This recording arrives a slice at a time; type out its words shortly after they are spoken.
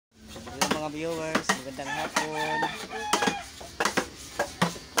mga viewers, magandang hapon.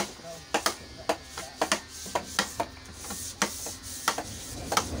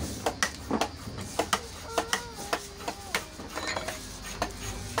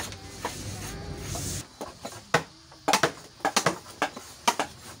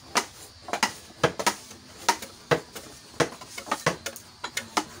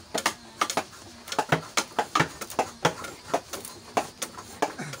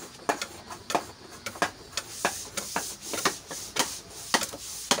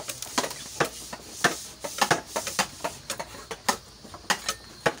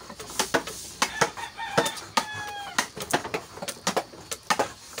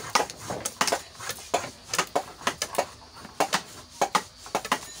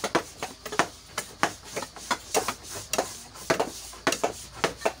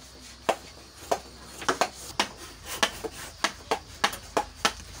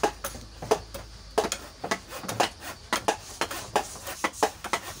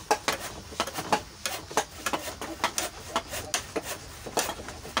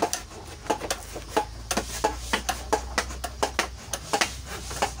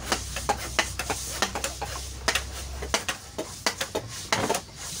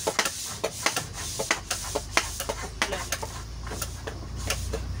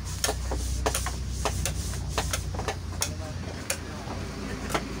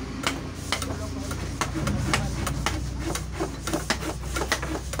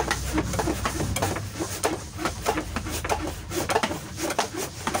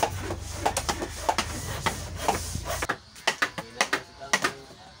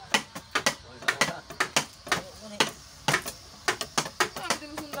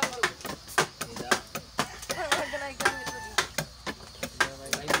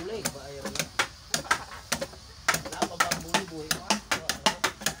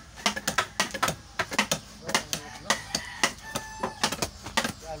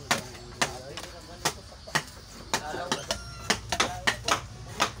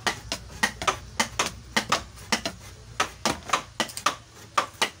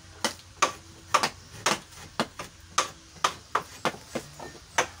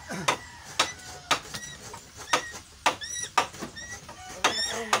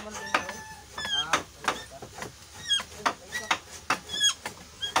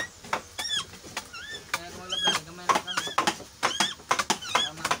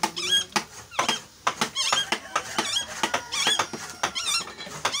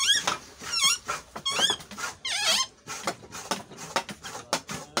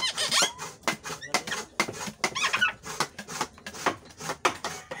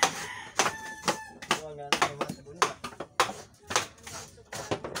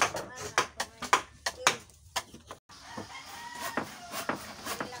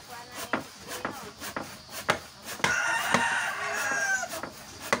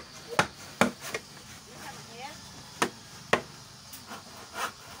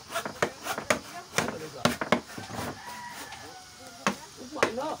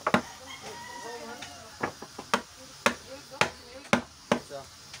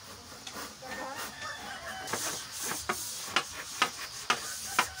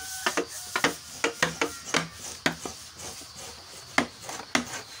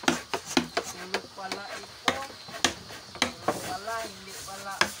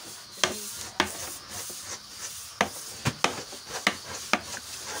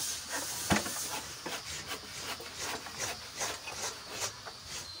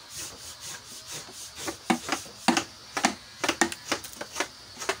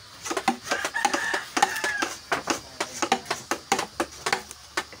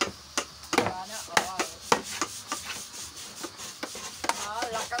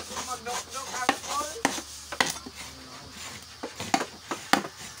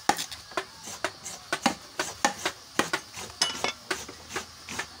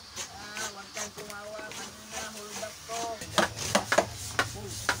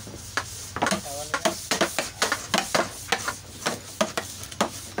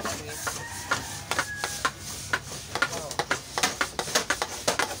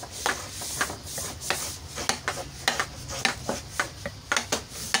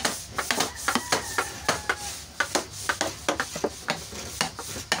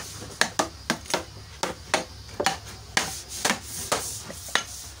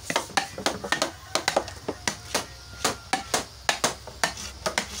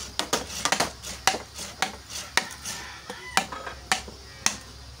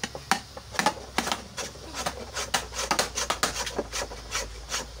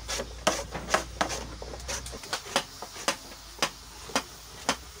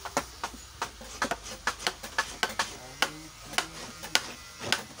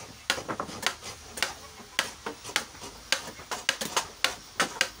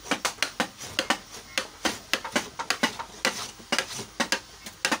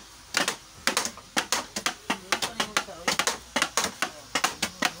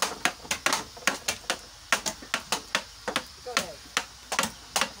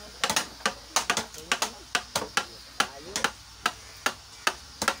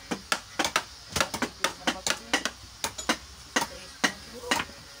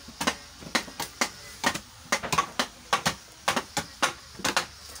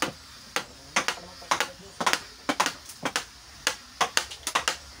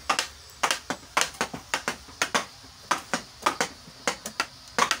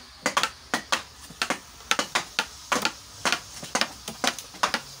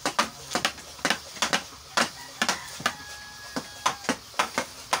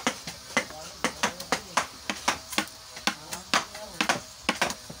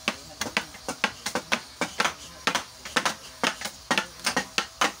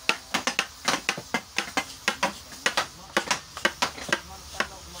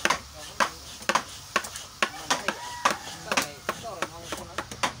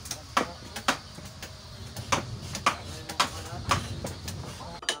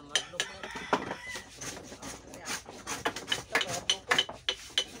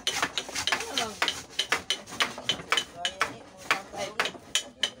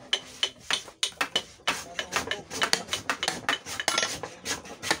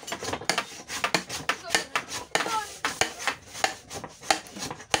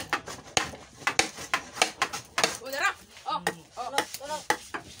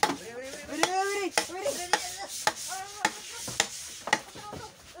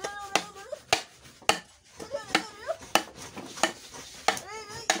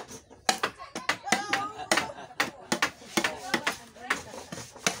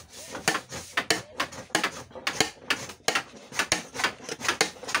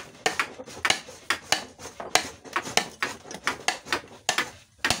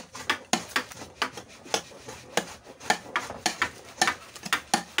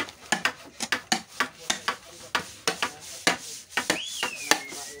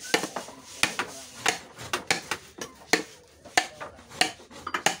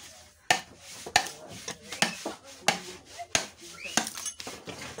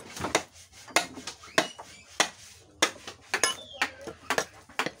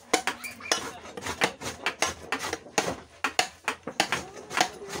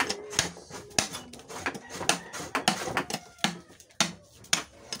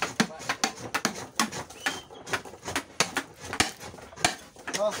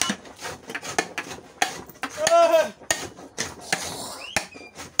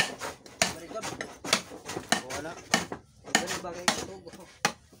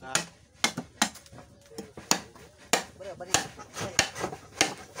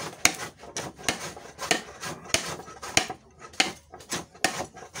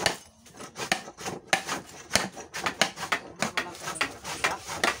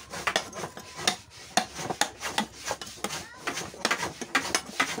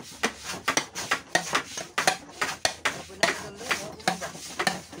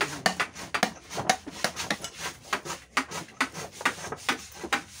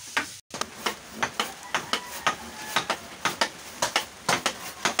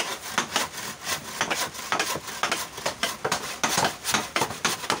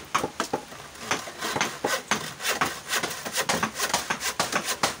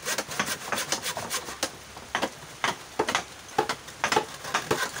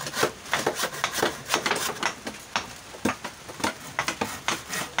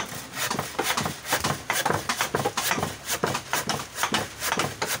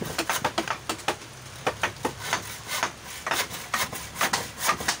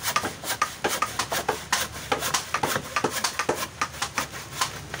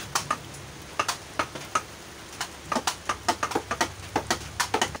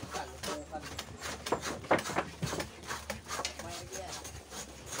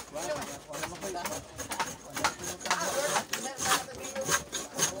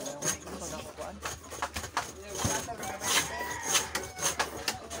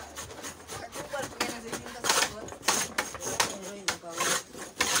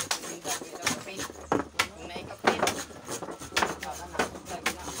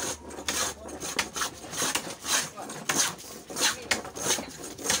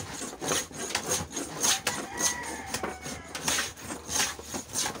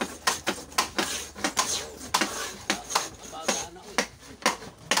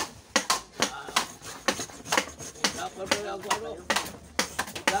 ang ano.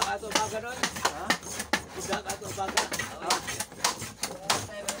 Uga ka ito baga nun. Ha? Uga ka ito baga.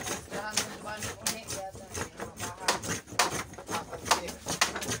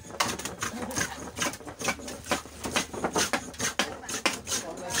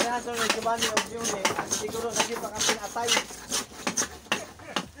 Kaya sa may kabani o yun eh. Siguro kasi pa kasi atay.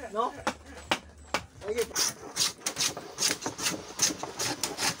 No? Okay.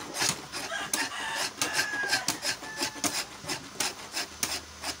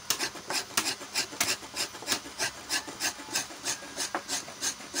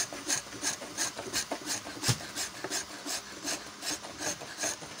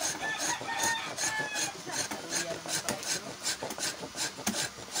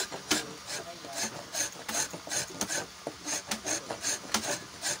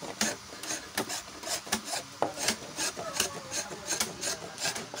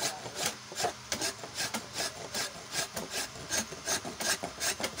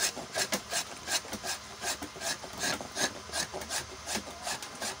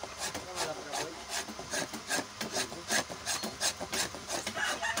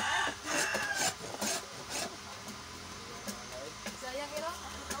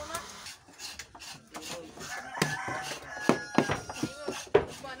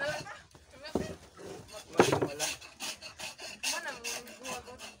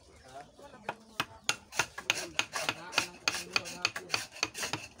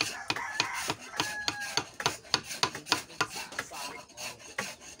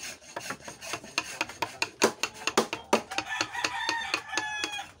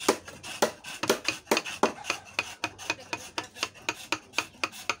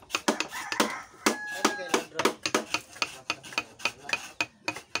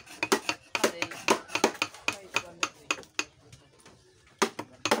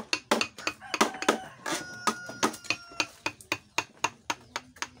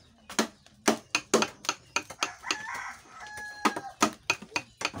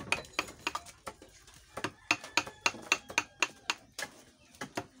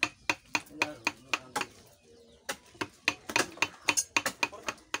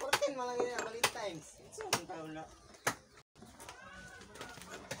 Valentine's. It's all taon na.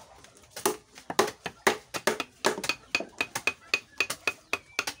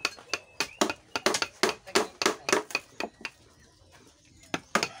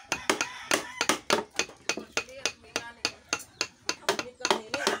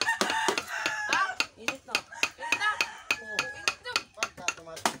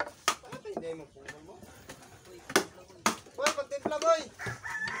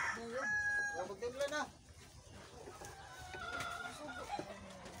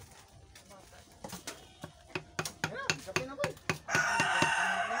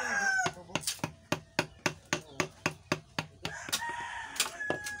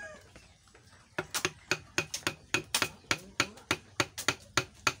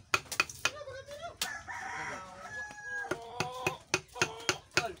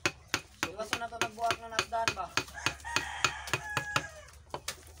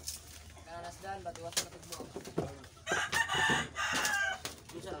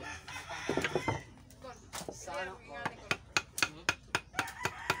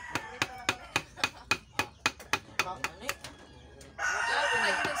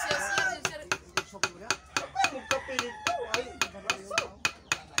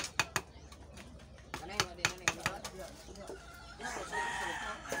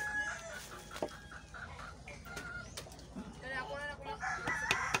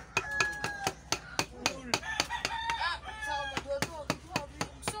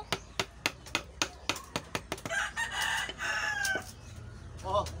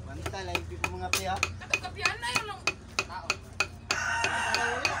 Oh, bantay lang yung mga piya. Katagabihan na yun lang. Tao.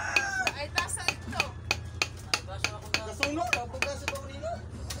 Ay, tasa ito. Kasunog, kapag sa paulino.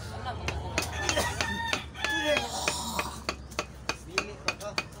 Bilit pa ka.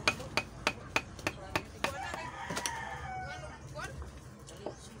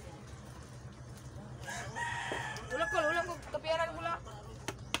 Ulang ko, kapiyaran ko lang.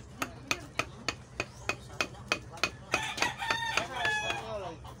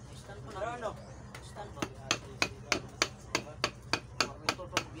 Ano?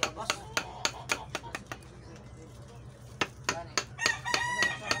 Gani.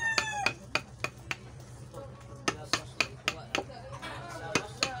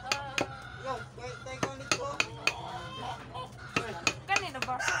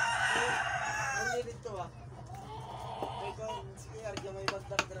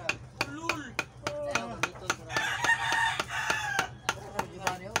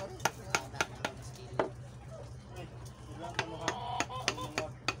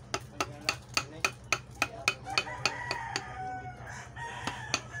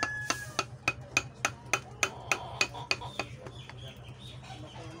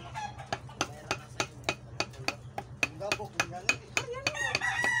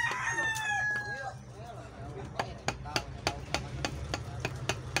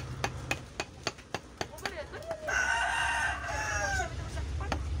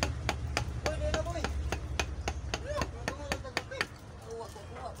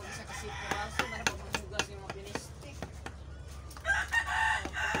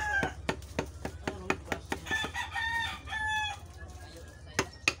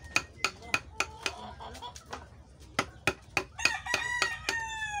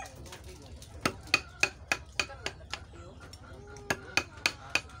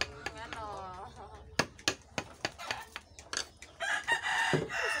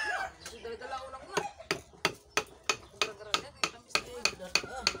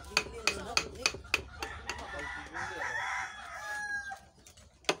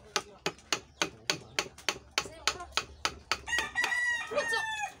 Pucuk.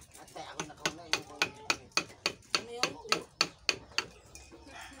 Ate ako nakauna yung Ano yung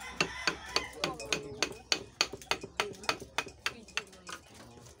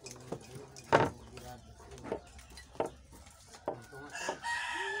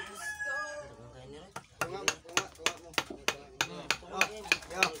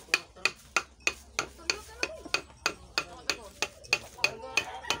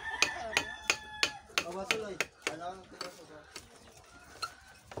Basuloy. Ano ang tigas ko?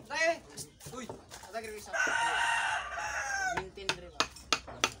 Dai. Uy, ada grisa. Mintin dre ba?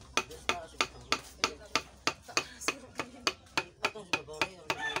 Itong sa babaw niya.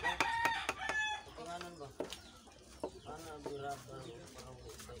 Tinganan ba? Ana birab parang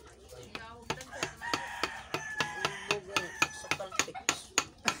Ikaw, dagdag. sa kaltik.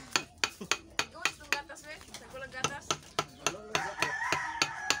 Ikaw, itong gatas, we. Sagulang gatas.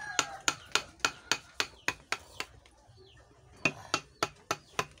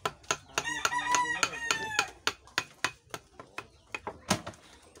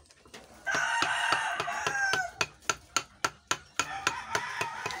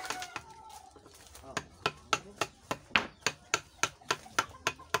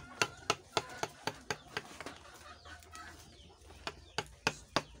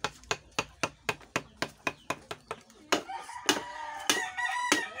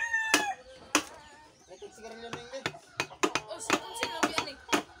 Sigarilyo na yun. Oh, sino yan eh?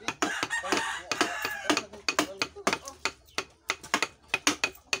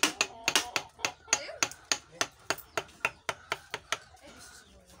 Ayun.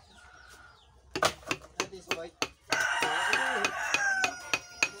 Nanti sabay.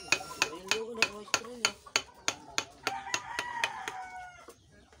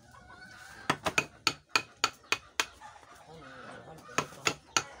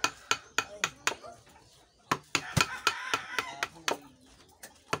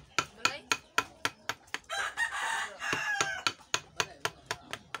 Balay.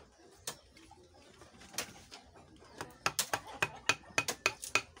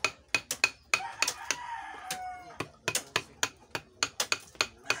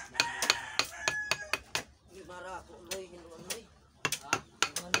 Mara ako loy hinuan loy. Ha?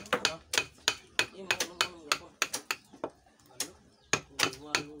 Ano ba? Imo naman ng gapon. Ano?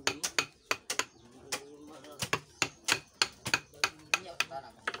 Walo ni. Mara. Iya,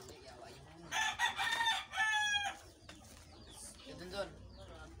 para kasi ya wa yun. Dun.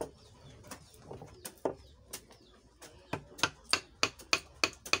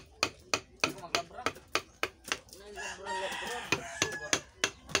 Ako magabra. Nang suba.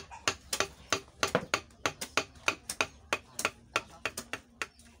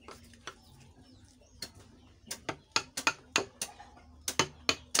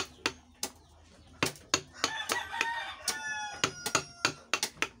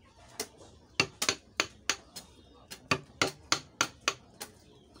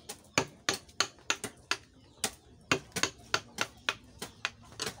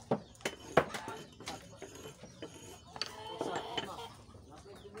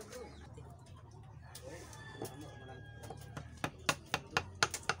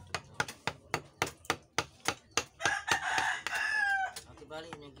 Bali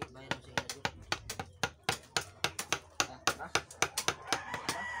yung bayar sa ila do.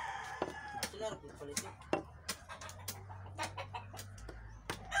 Sila rin palit.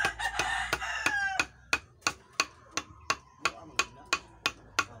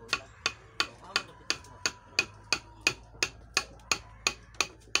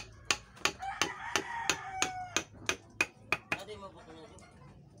 Ada yang mabuk na do.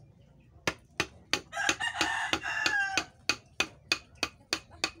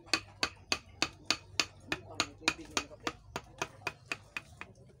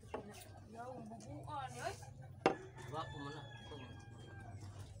 Yaw, bubuan, yoy. Wa ko man na.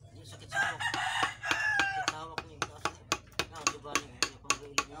 Di sakit sawak. Sakit sawak ni kasi. Na di ba ni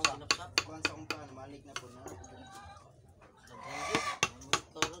pangilid ng sinapsap. Kuan sa umpan, malik na po na.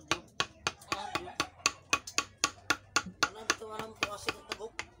 Toro di. Ano dito walang kuwasi ng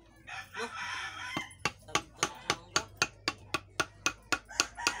tagok? No? Tagok ng mangga.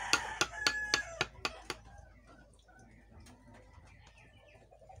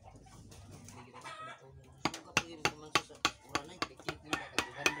 Kapag mo man sa uranay,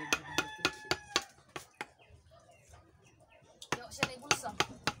 Yaw, siya na bulsa.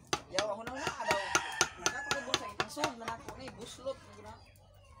 Yaw ako na daw. Naka ko bulsa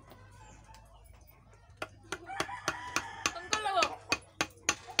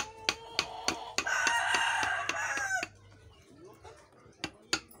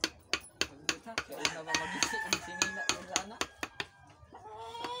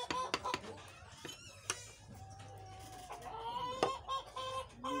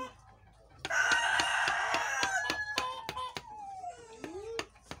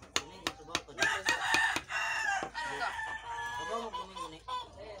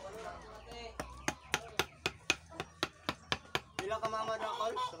mama na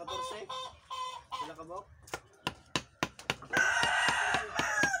call sa 14. Sila ka ba?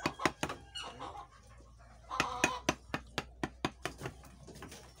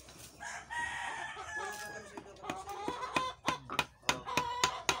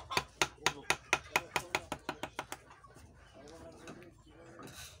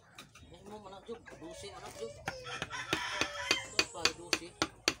 Mo manak jud, dusi manak jud. Pa dusi.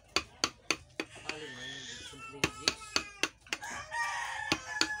 Alin man Simpleng Bisaya.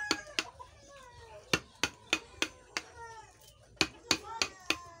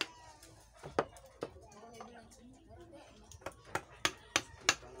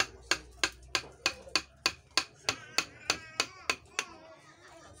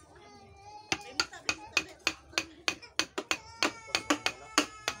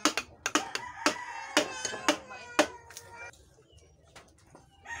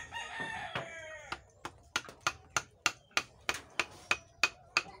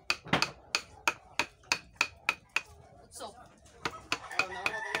 So,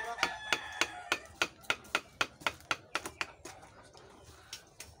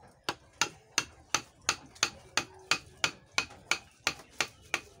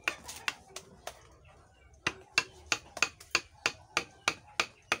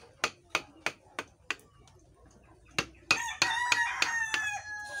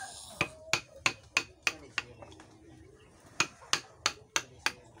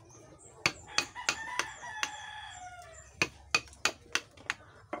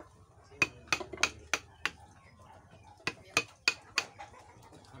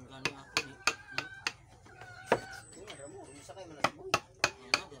 Ang gani ako ni. Ada mo, sakay man sa boy.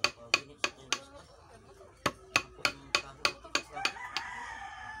 Ano dia pa gini sa kanya. Ako ang trabaho ko sa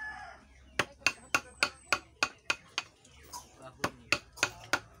trabaho ni.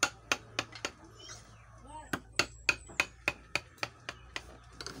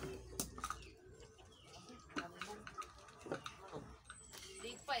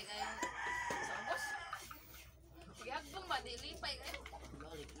 lipay kayo. Sa boss. Sige, hagbong ba? Di lipay kayo.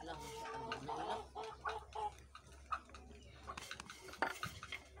 Balik ilang ano na ilang.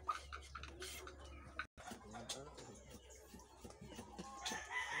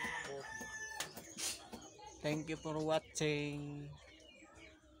 Thank you for watching.